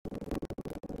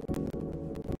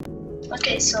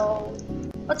Okay, so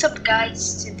what's up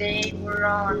guys? Today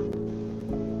we're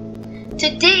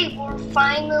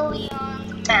finally on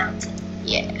the mountain.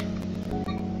 Yeah.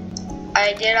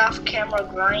 I did off camera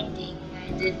grinding.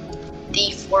 I did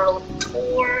Thief World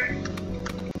Tour.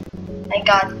 I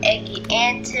got Eggy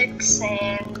Antics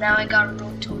and now I got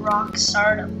Road to Rock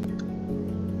Stardom.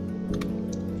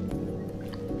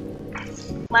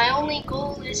 My only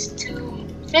goal is to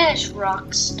finish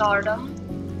Rock Stardom.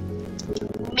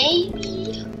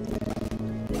 Maybe,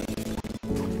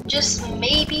 just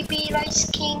maybe beat Ice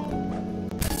King.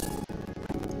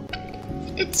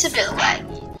 It's a bit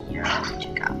laggy here. I'll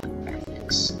check out the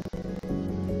graphics.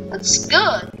 That's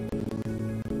good.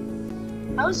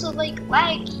 How is it like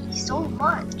laggy so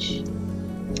much?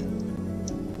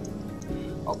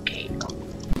 Okay,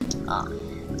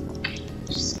 okay,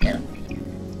 just get up here.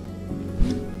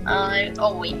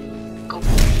 Oh wait, go.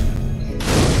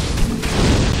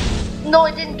 No,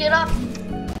 I didn't get up.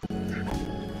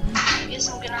 I guess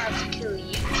I'm gonna have to kill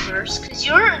you first, cause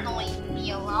you're annoying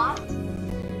me a lot.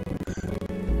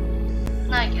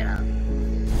 Now get up.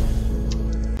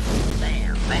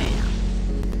 Bam, bam.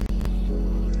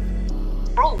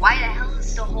 Bro, why the hell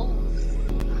is the whole?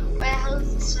 Why the hell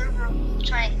is the server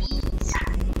Chinese?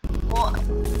 What?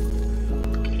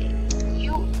 Okay,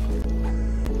 you.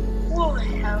 What the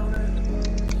hell?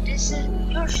 This is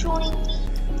you're showing me.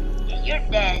 Yeah, you're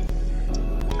dead.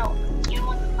 No, you're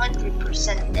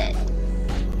 100% dead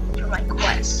for my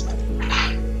quest.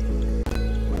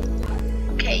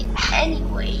 Okay,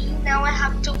 anyway, now I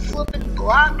have to flip and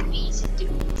block these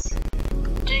dudes.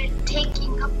 They're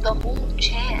taking up the whole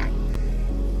chan.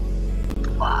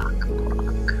 Block.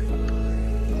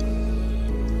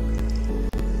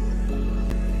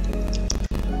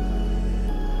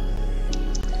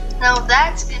 Now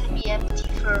that's gonna be empty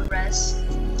for the rest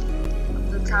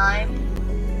of the time.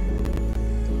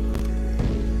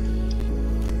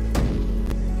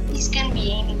 He's gonna be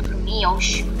aiming for me. Oh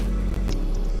shoot.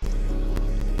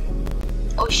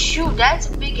 Oh shoot, that's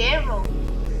a big arrow.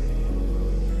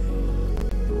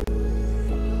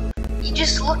 He's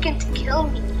just looking to kill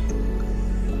me.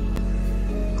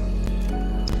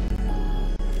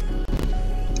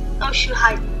 Oh shoot,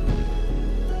 hide.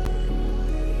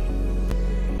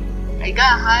 I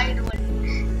gotta hide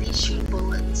when they shoot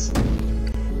bullets.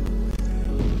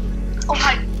 Oh,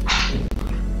 hide.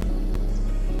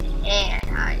 And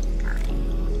hide.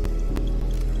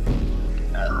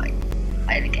 Oh,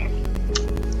 hide again.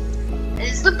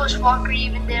 Is the bushwalker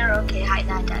even there? Okay, hide.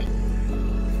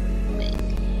 Wait,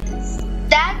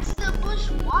 that's the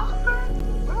bushwalker?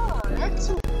 Oh, that's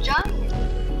so giant.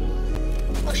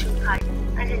 Oh shoot, hide.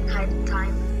 I didn't hide in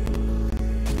time.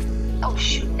 Oh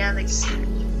shoot, now they see me.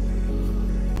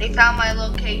 They found my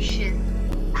location.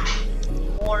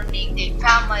 Warning, they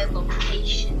found my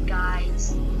location,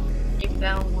 guys. They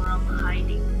found where I'm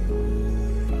hiding.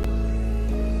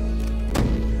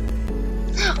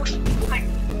 Oh shoot, hide.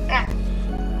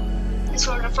 This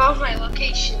one, I found my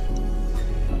location.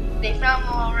 They found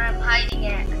where I'm hiding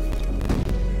at.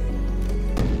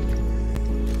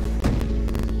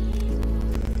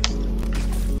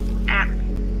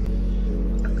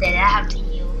 Okay, I have to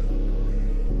heal.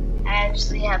 I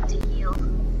actually have to heal.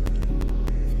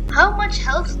 How much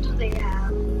health do they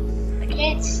have? I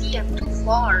can't see, I'm too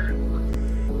far.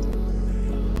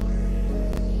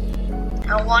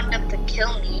 I want them to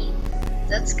kill me.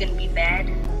 That's gonna be bad.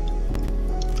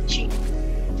 Shoot.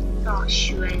 Oh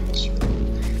shoot, I didn't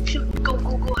shoot. Shoot, go,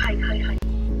 hide.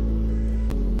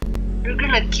 They're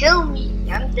gonna kill me.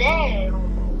 I'm dead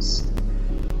almost.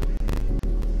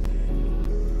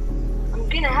 I'm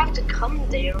gonna have to come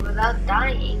there without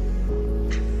dying.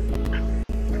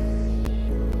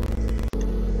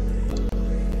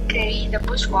 Okay, the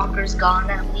bushwalker's gone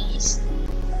at least.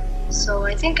 So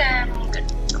I think I'm good.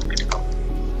 I'm gonna go.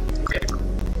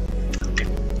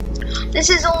 This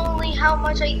is only how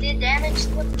much I did damage.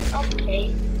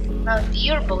 Okay. Now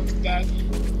you're both dead.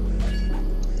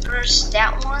 First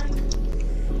that one.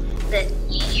 Then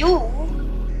you.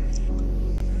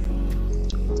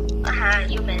 Aha,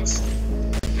 you missed.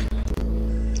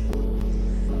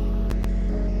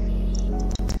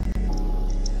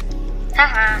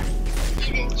 Haha.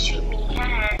 You didn't shoot me.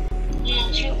 Haha. You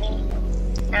didn't shoot me.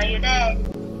 Now you're dead.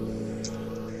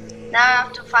 Now I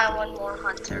have to find one more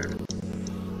hunter.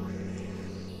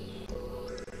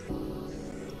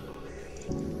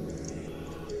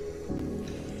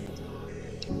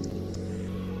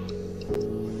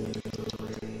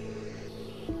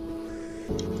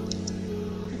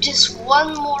 Just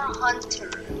one more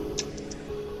hunter.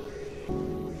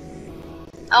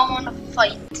 I want to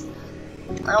fight.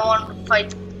 I want to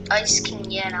fight Ice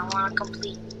King yet. I want to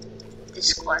complete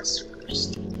this quest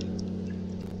first.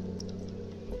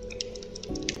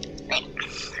 I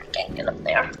can't get up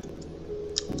there.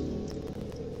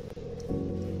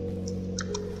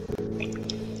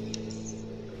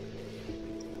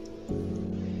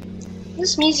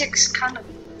 This music's kind of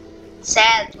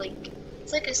sad, like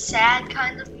it's like a sad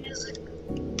kind of music.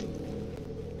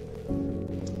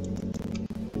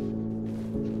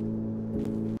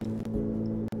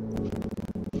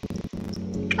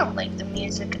 I don't like the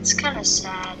music, it's kind of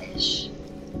sad-ish.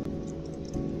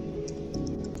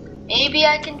 Maybe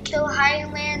I can kill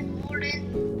Highland Warden.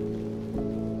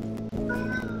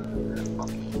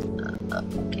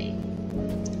 Okay.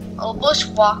 Oh,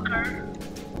 Bushwalker.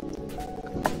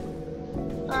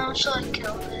 Shall I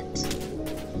kill it?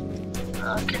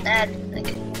 I can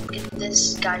get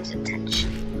this guy's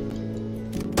attention.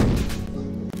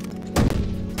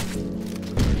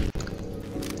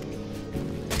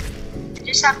 I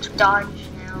just have to dodge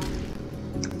now.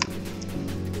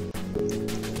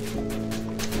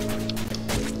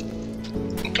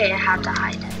 Okay, I have to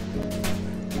hide it.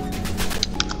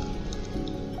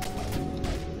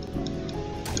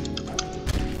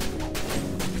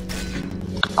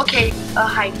 Okay,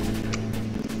 hide.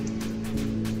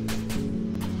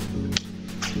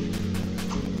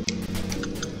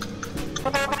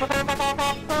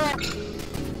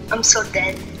 I'm so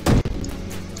dead.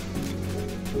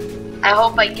 I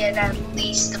hope I get at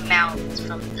least the mount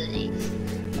from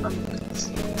this.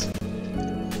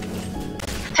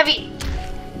 Heavy!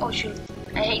 Oh shoot,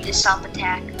 I hate this soft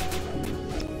attack.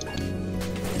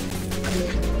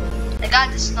 I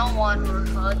got the snow on her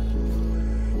hood.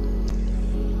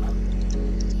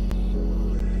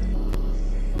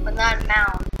 But not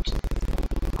mount.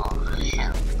 Oh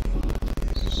hell.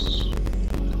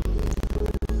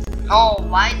 Oh,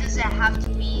 why does it have to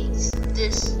be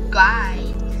this guy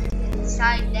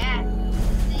inside that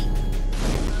thing?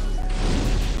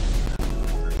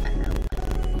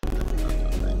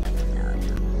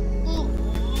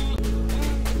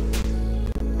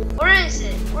 Where is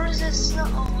it? Where is this snow?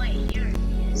 Oh wait, here it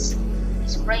is.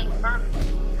 It's right in front of me.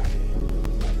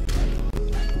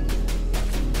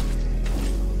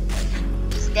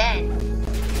 He's dead.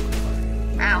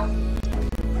 Ow.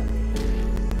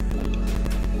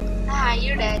 Ah,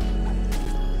 you're dead.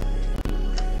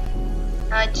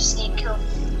 I just need to kill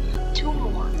 2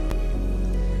 more.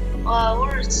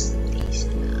 Where's these?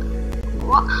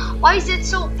 Why is it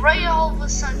so bright all of a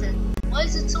sudden? Why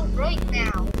is it so bright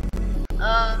now?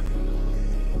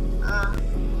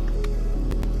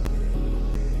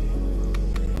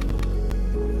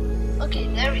 Okay,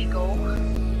 there we go.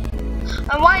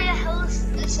 And why the hell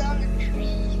is this on the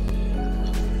tree?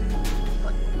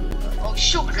 Oh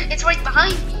shoot, it's right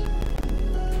behind me.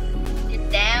 Get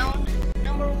down.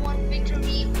 Number 1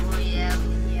 victory. Oh yeah,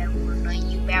 we're not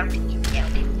you about to get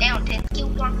down. Get down, 10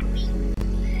 kills on me.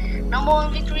 Number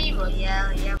 1 victory. Oh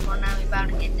yeah, we're not about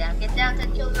to get down. Get down,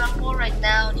 10 kills on 4 right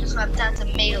now. Just left down to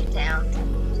Tomato Town.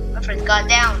 My friend got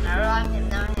down. I arrived him.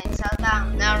 Now hangs out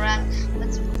down. Now run.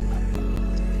 Let's go.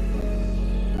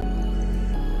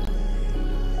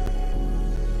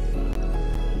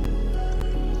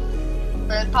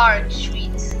 Park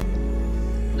Street.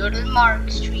 Go to Mark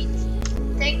Street.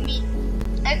 Take me.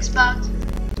 Xbox.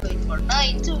 Wait for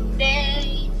night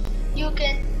today. You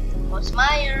can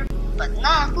Mosmeyer, but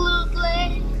not Loot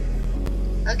Lake.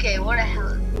 Okay, what the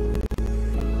hell?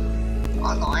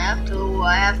 Oh no, I have to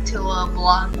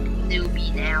block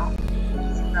newbie now.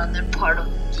 It's another part of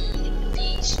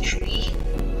these tree.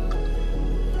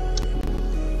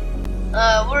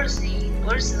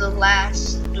 Where's the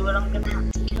last dude I'm gonna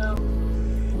have to kill?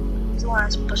 The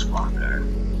last bushwalker.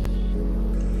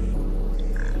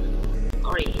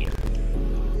 Right here.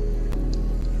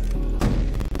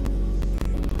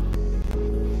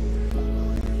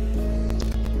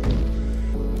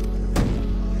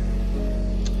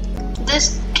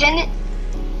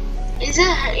 Is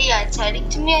it? Yeah, it's heading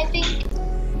to me, I think.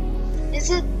 Is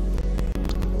it?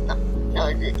 No,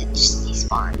 it just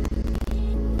despawned.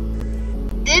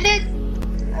 Did it?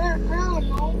 I don't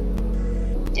know.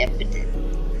 Yep, it did.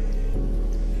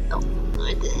 No,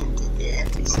 it didn't. It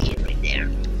didn't. I see it right there.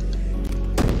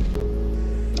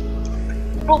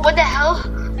 Bro, what the hell?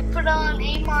 I put on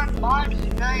aim on body,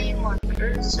 not aim on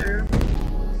cursor.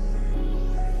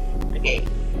 Okay.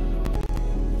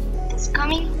 It's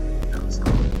coming? No, it's not.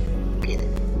 Okay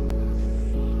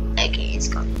then. Okay, it's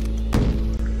coming.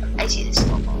 I see the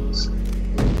snowballs.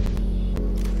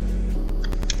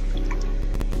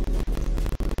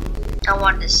 I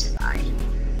want this to die.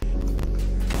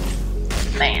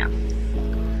 Bam.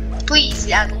 Please,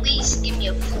 at least give me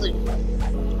a flute.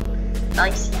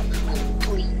 Nice flute,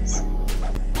 please.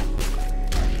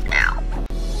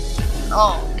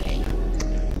 Oh, okay.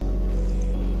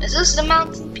 Is this the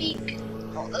mountain peak?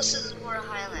 Oh, this is where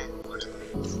Highland was.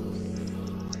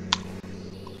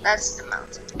 That's the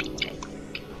mountain peak, I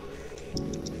think.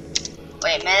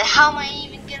 Wait a minute, how am I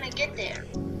even gonna get there?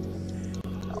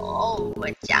 Oh,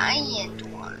 a giant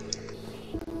one.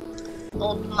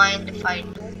 Don't mind if I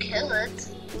do kill it.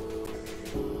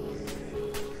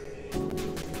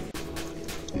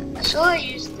 Shall I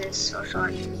use this or shall I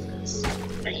use this?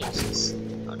 I'm gonna use this.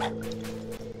 Oh, never mind.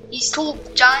 He's too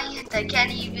giant, I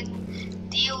can't even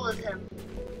deal with him.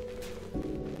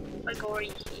 If I go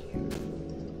right here.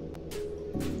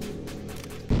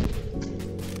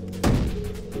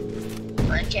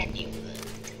 I can't deal with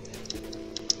it.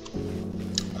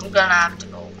 I'm gonna have to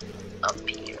go up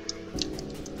here.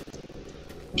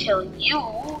 Kill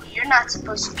you? You're not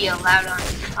supposed to be allowed on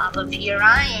top of here.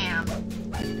 I am.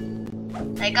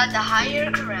 I got the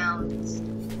higher ground.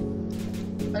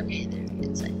 Okay, there it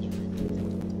is. I knew it.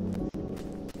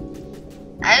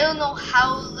 I don't know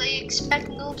how they expect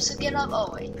noobs to get up.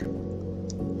 Oh wait,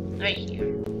 right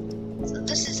here. So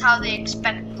this is how they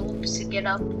expect noobs to get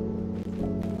up.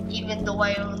 Even though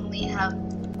I only have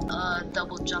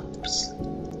double jumps.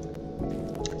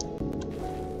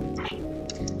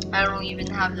 I don't even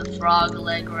have the frog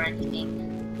leg or anything.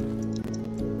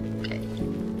 Okay.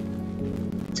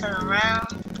 Turn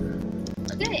around.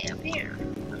 Okay, up here.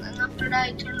 And then after that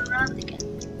I turn around again.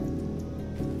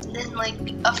 And then like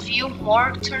a few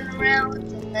more turn around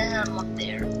and then I'm up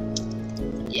there.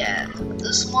 Yeah.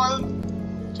 This one,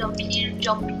 jump here,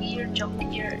 jump here, jump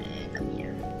here, and up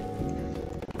here.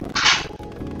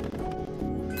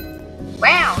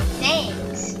 Wow,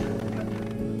 thanks.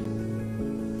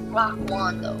 Rock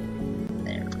one though.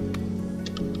 There.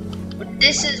 But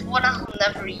this is what I'll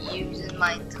never use in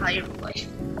my entire life.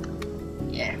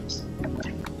 Yes.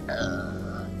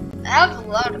 I have a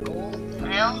lot of gold and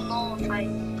I don't know if I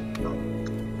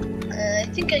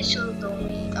think I should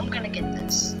only. I'm gonna get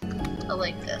this. I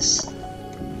like this.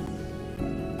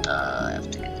 I have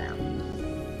to get down.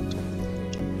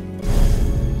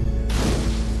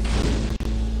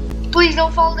 Please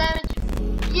don't fall damage.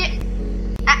 Yeah.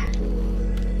 Ah.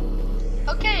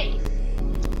 Okay.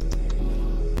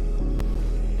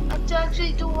 I have to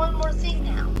actually do one more thing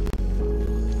now.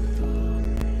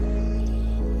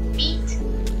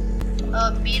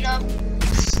 Beat up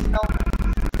snow.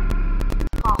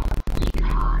 Oh my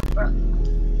god, bro.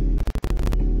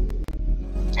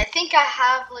 I think I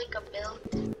have like a build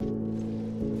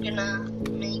I'm gonna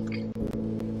make.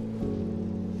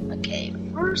 Okay,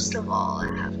 first of all, I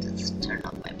have to turn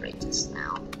up my brightness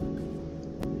now.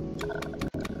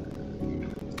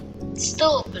 It's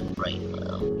still a bit bright, but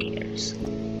who cares?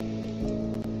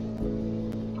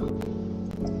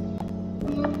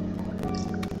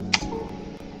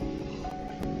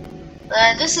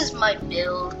 This is my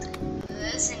build.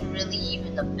 This isn't really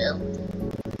even a build.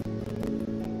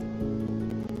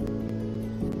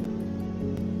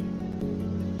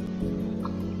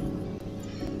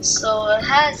 So it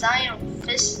has iron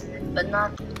fist in it, but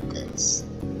not this.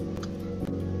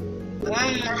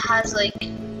 One that has like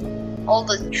all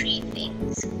the tree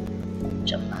things,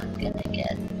 which I'm not gonna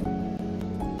get.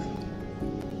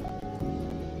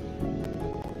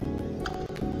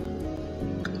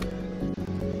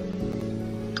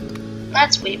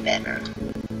 That's way better.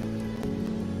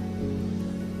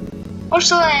 Or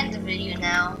shall I end the video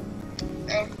now?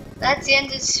 And that's the end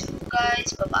of this,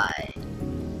 guys. Bye bye.